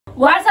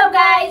What's up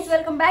guys?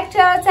 Welcome back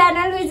to our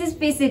channel, which is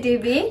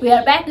PCTV. We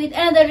are back with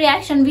another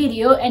reaction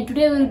video, and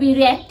today we will be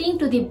reacting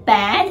to the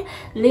band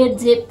LED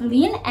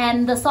Zeppelin,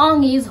 and the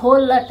song is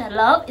Whole Lotta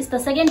Love. It's the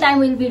second time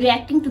we will be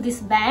reacting to this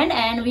band,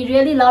 and we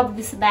really loved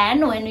this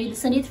band. When we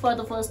listened it for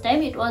the first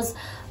time, it was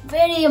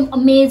very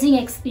amazing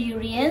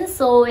experience.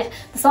 So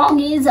the song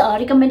is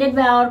recommended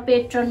by our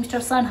patron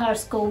Mr. SEAN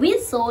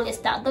HERSKOWITZ. So let's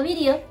start the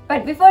video.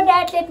 But before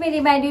that, let me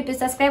remind you to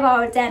subscribe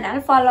our channel,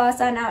 follow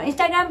us on our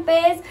Instagram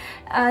page.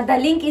 The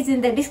link is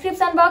in the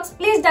description box.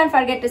 Please don't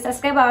forget to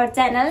subscribe our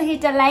channel,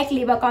 hit a like,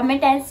 leave a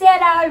comment and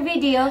share our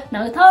video.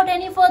 Now without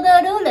any further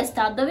ado, let's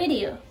start the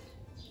video.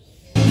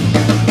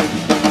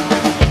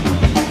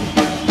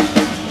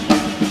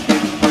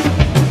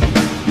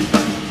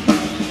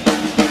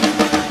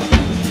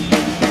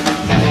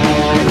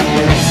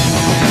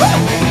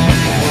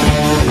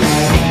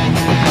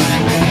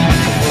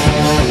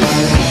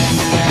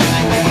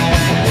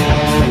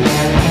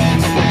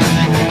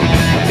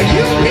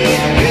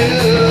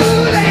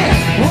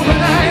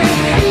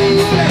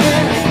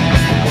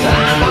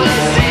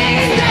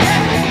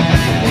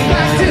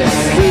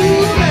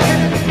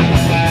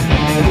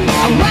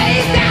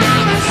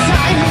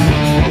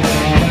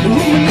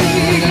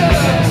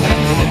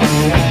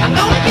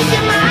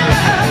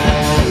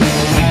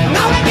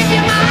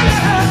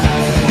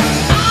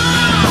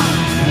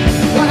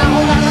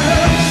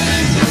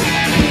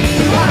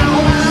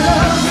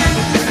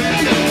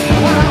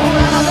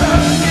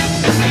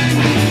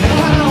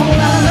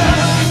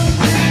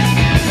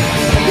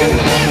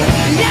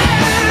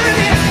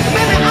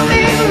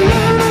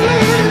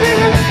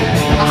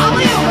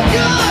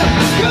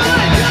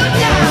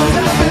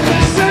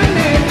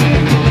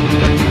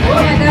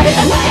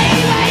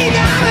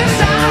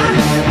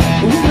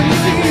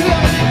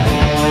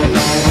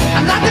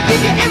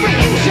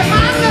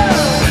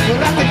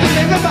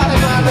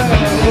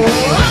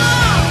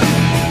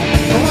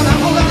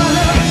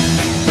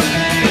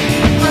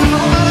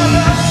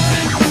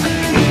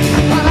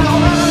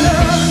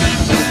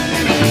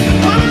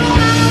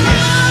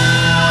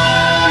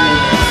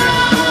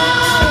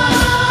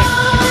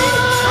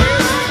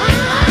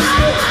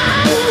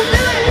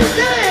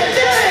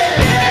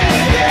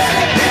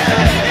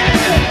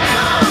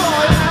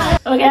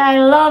 Okay, I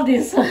love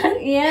this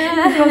one.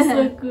 Yeah. It was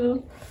so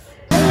cool.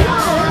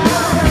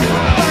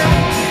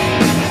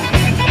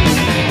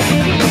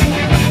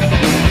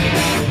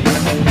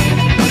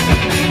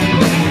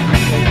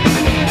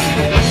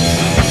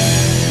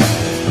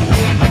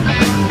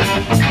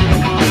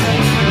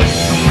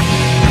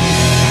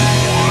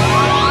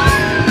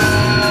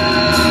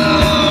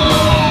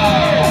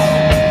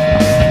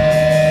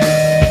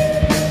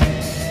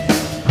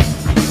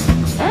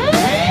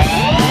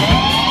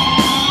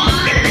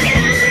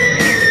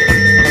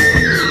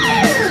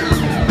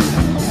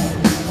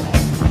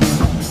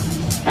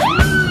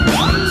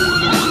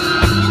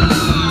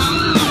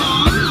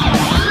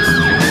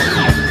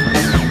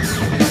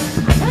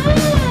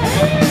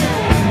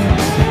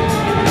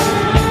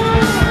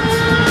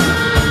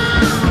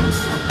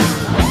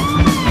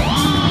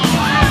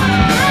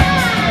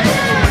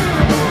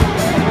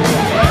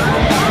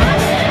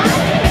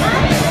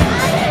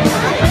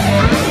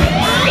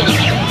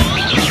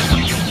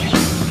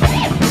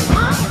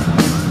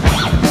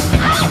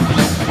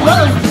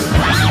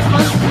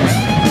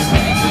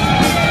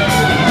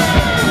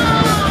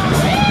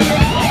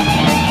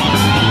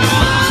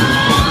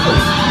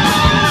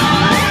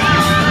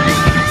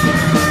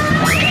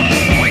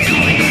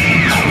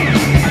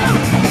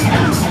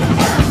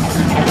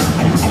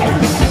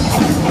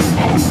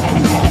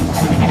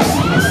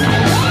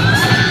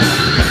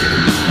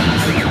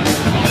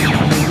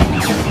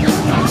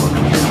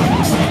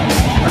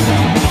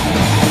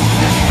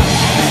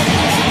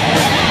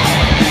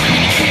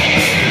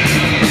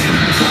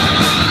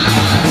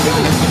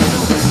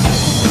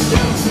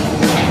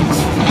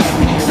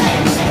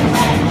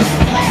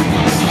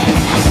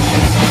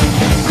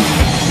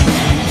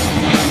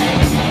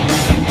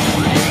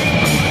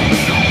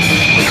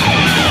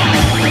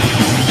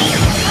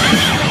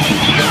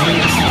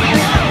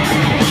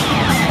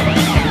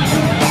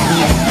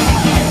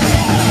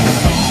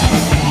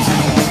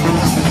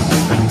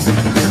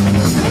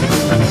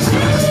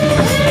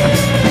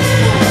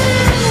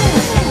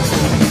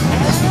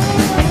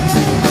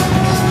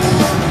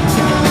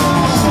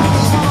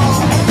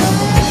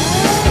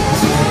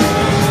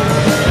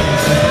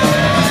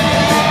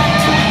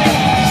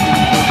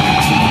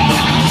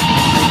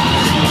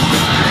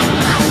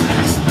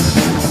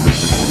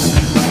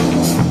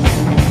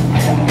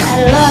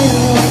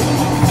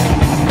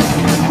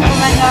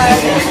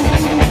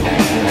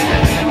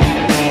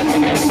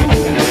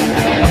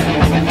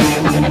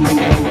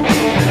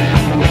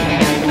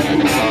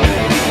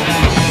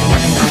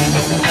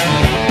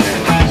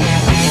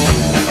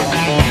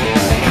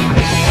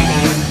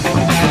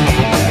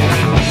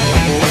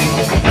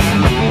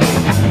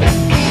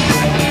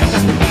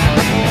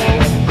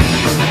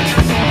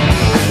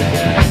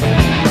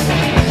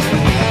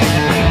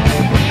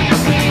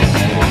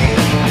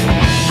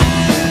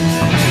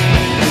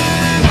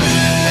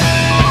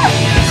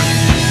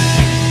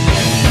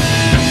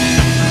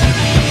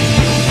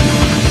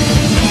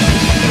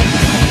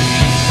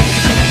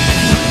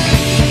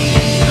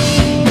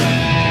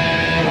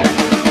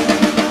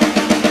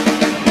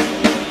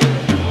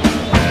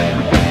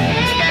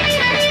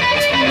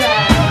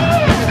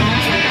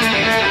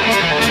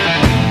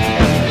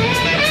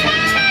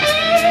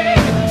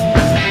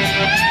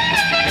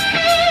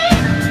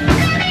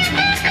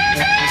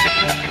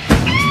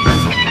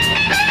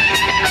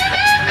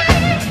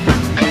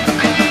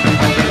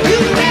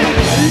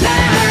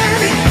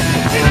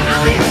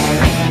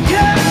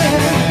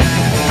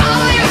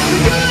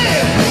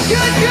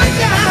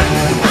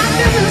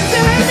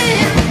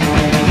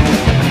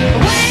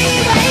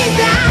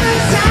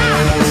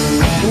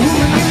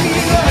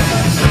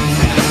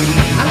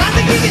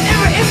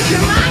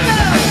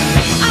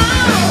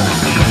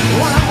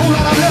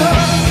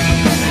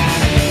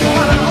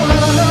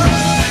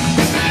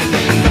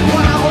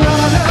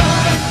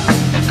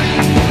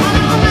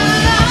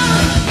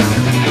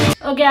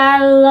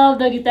 I love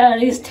the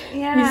guitarist.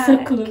 Yeah, He's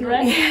so cool, cute.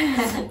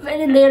 right?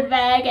 Very laid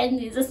back and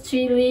he's just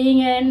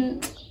chilling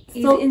and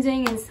He's so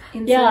enjoying himself.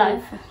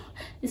 yeah,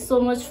 it's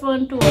so much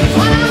fun to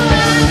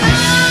watch.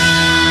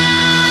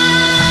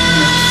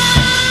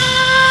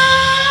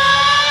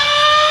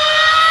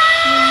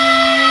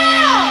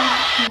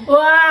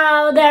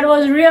 Wow, that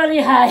was really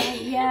high.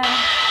 Yeah.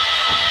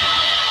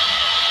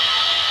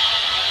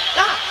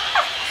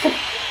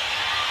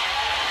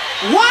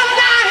 One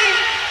night,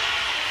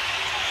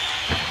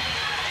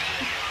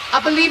 I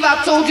believe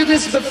I've told you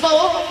this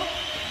before,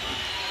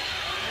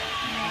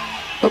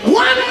 but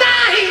one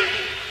night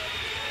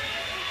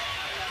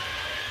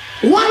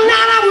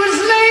I was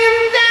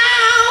laying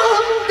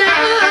down.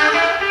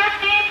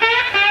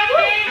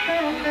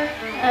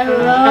 I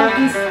love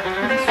this.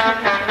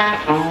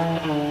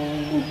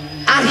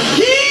 I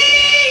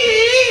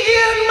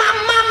hear my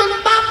mama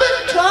and papa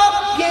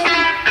talking.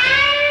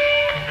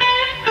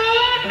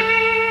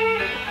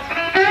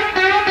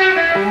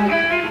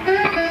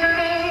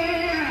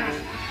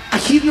 I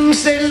hear them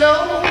say,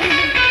 Lord,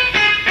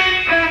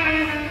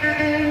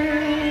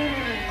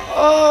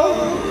 oh,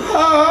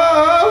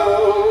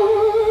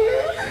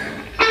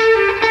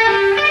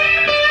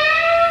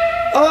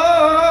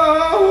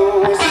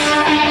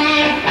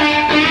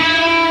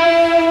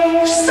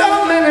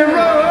 so many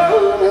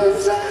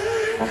roads.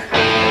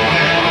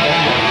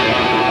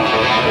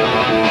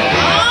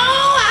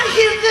 Oh, I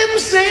hear them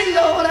say,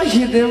 Lord, I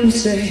hear them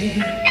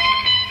say,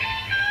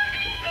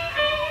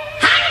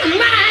 I'm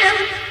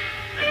mine.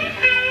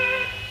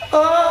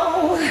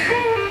 Oh,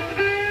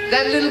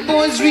 that little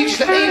boy's reached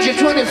the age of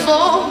 24,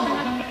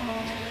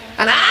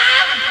 and I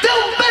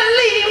don't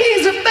believe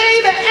he's a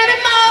baby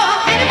anymore.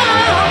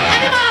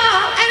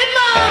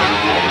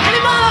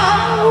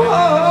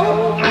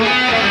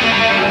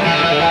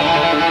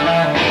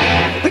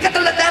 We got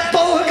to let that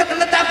boy, we got to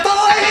let that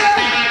boy,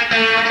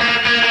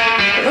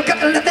 we got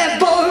to let that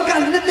boy, we got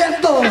to let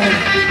that boy, we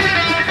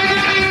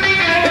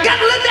got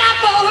to let that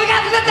boy, we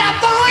got to let that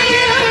boy,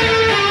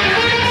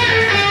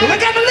 we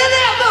got to let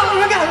that boy,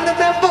 we got to let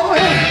that boy.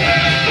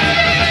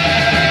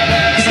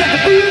 He's got the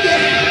boogie,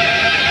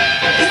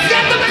 he's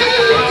got the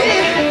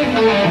boogie,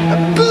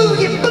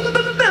 boogie, boogie,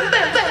 boogie,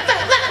 boogie.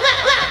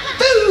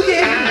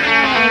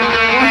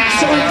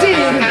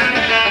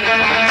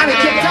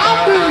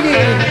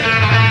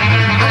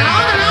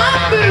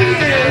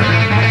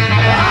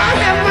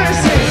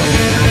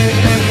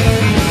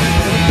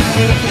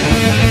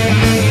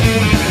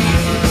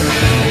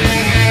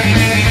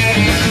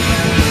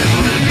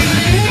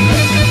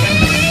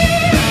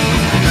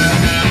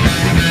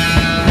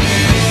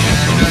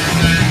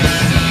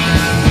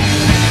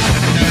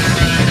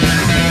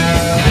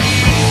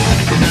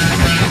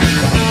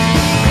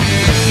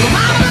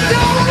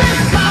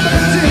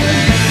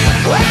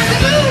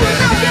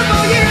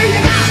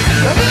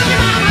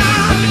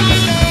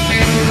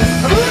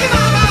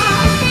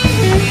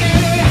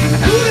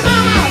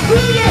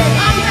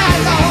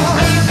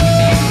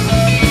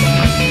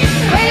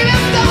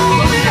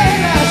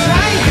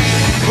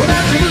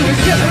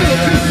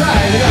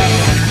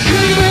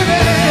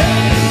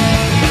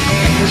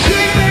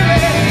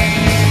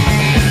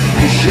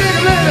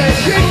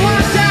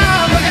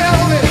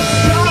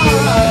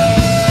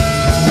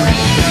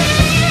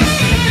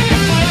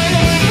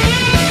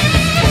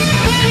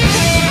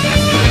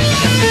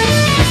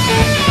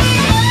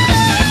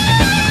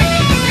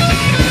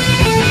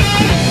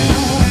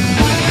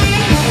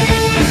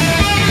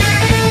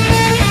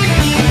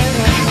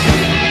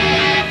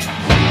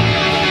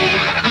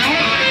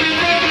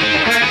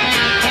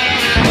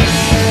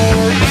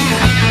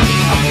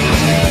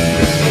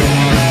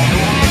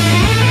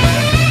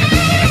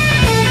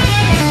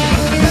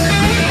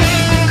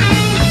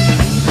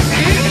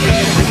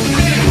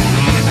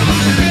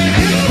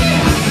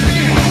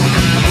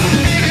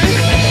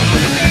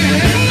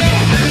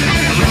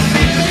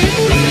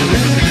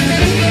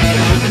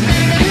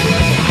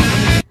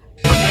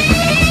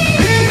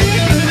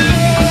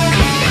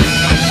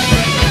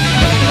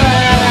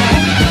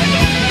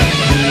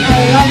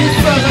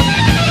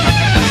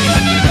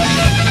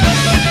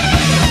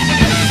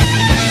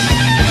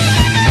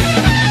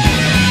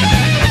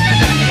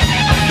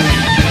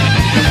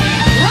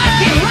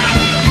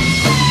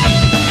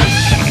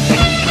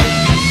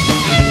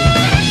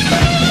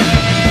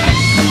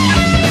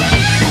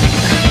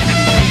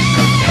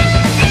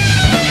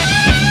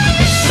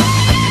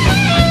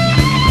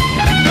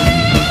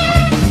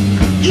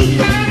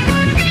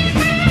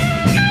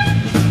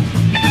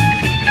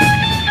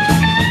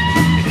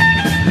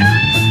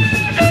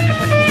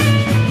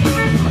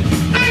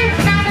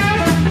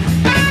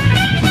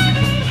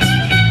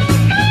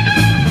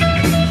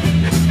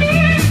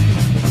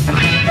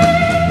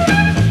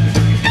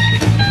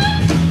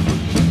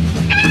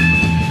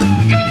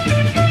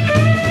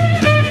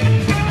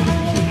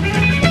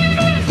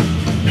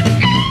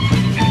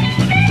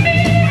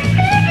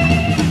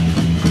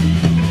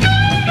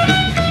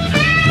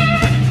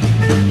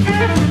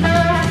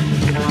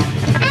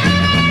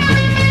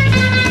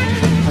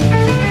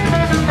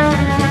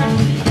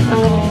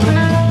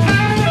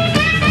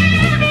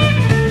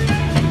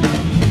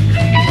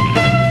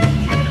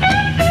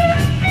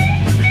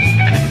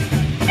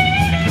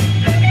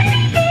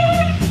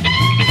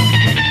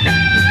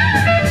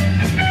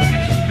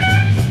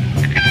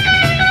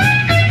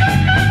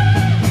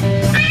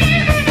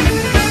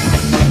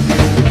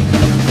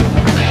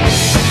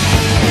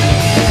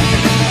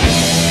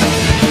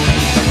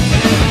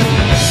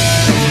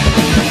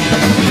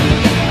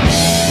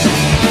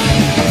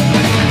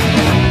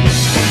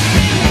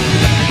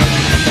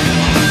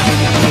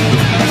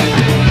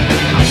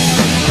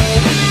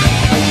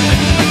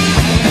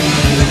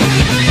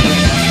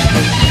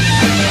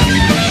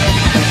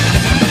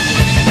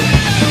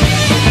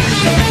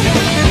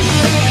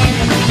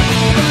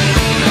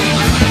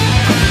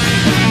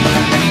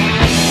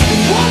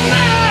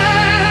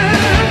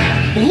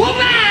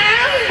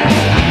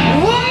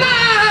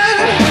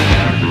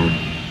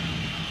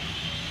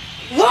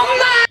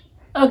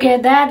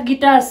 Okay, that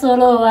guitar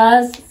solo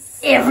was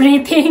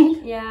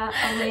everything. Yeah,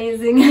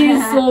 amazing.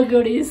 He's so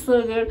good, he's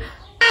so good.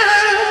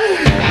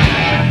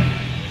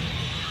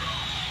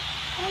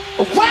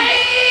 Way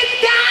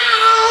down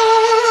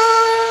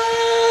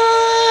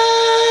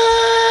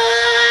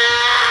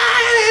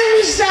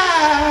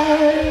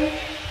inside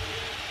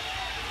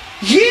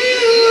you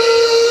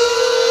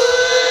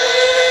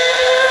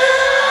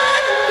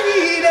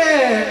need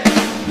it.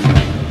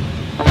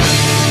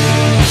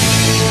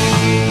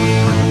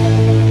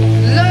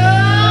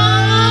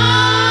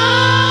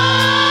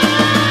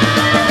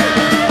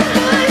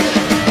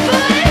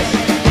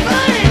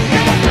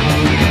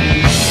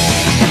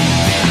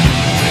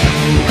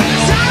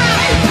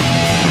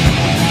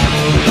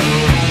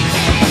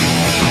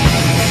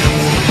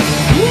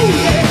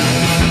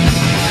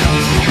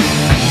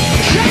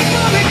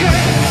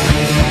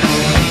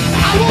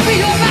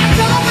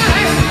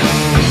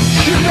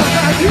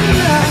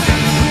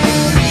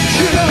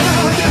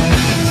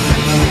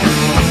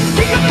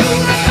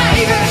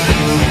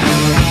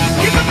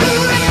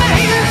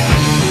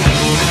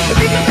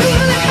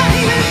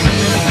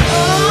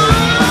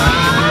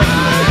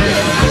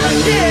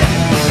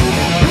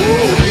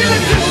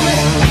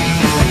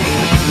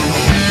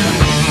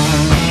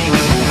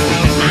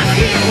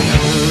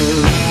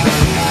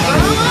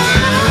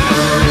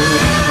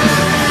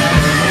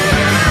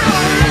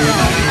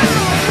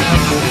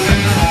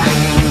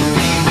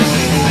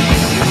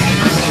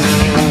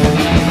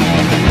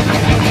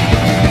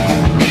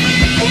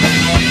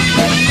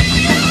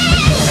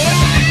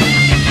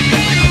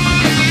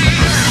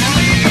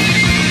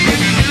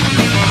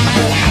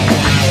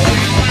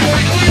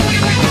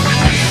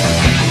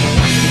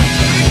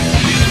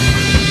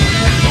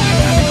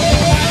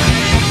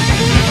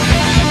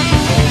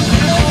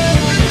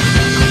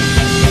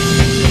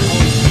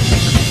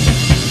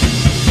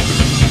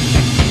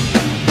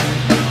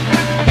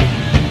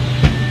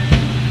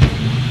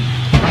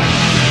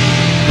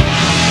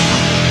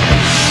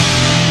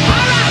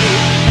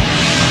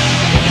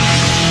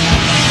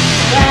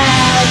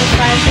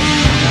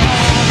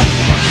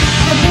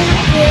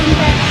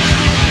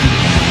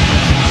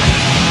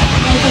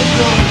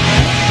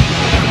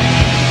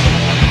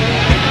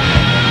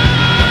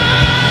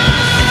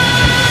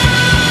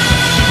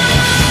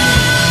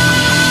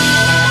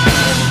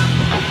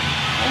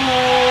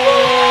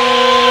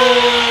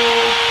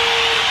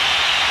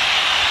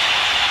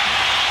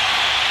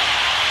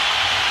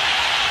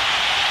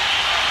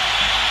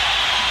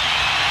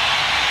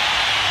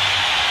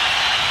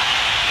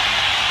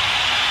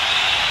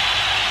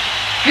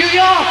 New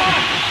York,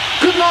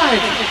 good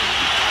night.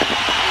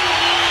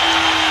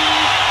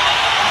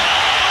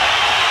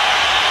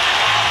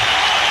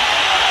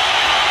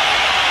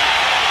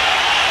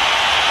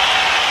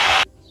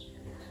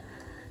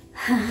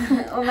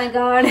 Oh my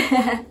god.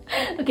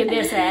 Okay,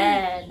 there's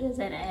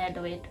an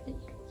ad, wait.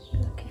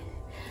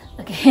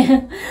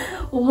 Okay.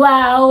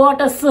 Wow,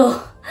 what a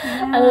show.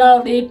 I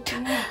loved it.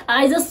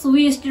 I just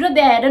wished, you know,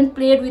 they hadn't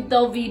played with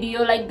the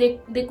video. Like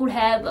they could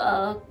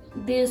have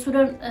they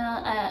shouldn't,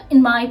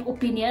 in my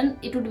opinion,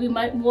 it would be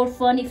more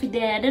fun if they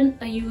hadn't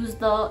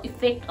used the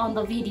effect on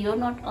the video,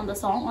 not on the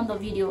song, on the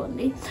video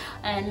only,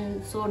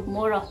 and showed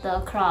more of the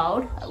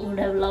crowd. I would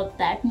have loved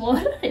that more.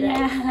 Right?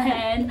 Yeah.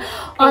 And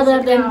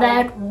other than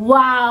that,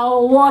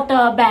 wow, what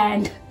a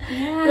band.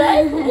 Yeah.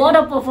 Like, what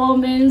a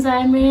performance.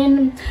 I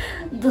mean,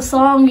 the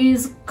song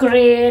is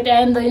great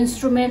and the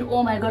instrument,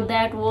 oh my god,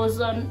 that was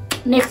on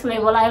next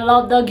level. I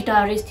love the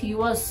guitarist, he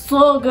was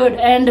so good,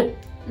 and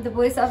the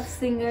voice of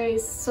singer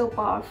is so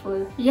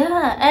powerful.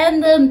 yeah,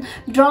 and the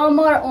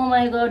drummer, oh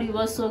my god, he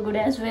was so good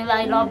as well.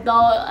 I love the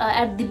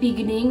at the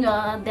beginning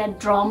that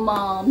drum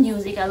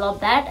music, I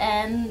love that,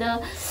 and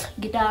the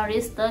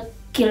guitarist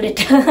killed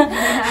it.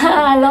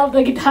 I love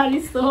the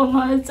guitarist so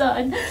much,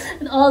 and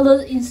all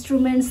those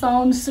instruments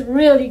sounds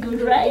really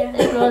good, right?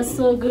 Yeah. It was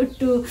so good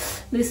to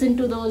listen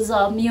to those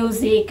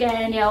music,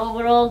 and yeah,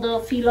 overall the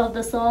feel of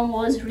the song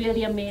was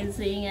really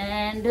amazing,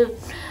 and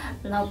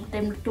loved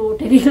them,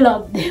 totally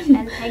loved them.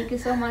 And thank you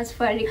so much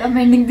for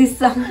recommending this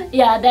song.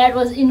 Yeah, that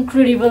was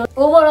incredible.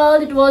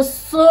 Overall, it was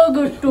so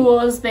good to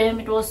watch them.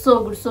 It was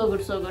so good, so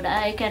good, so good.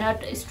 I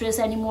cannot stress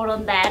any more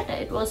on that.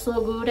 It was so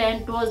good,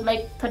 and it was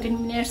like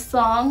 13-minute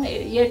song,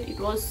 yet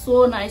it was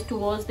so nice to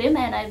watch them.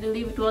 And I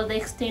believe it was the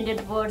extended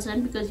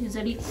version, because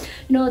usually, you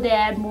know, they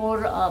add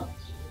more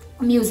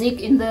music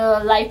in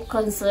the live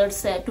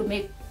concerts to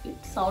make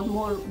it sound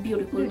more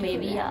beautiful,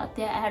 maybe. Yeah,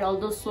 they had all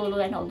those solo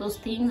and all those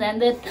things, and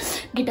that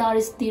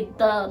guitarist did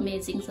the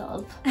amazing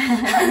job.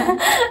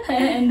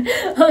 And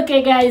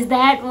okay guys,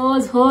 that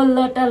was Whole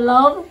Lotta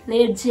Love,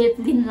 Led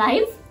Zeppelin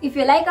live. If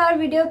you like our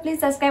video,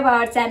 please subscribe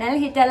our channel,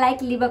 hit a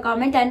like, leave a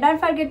comment, and don't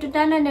forget to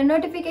turn on the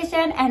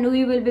notification, and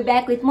we will be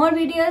back with more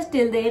videos.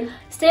 Till then,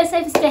 Stay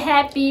safe, stay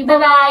happy. Bye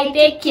bye,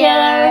 take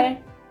care.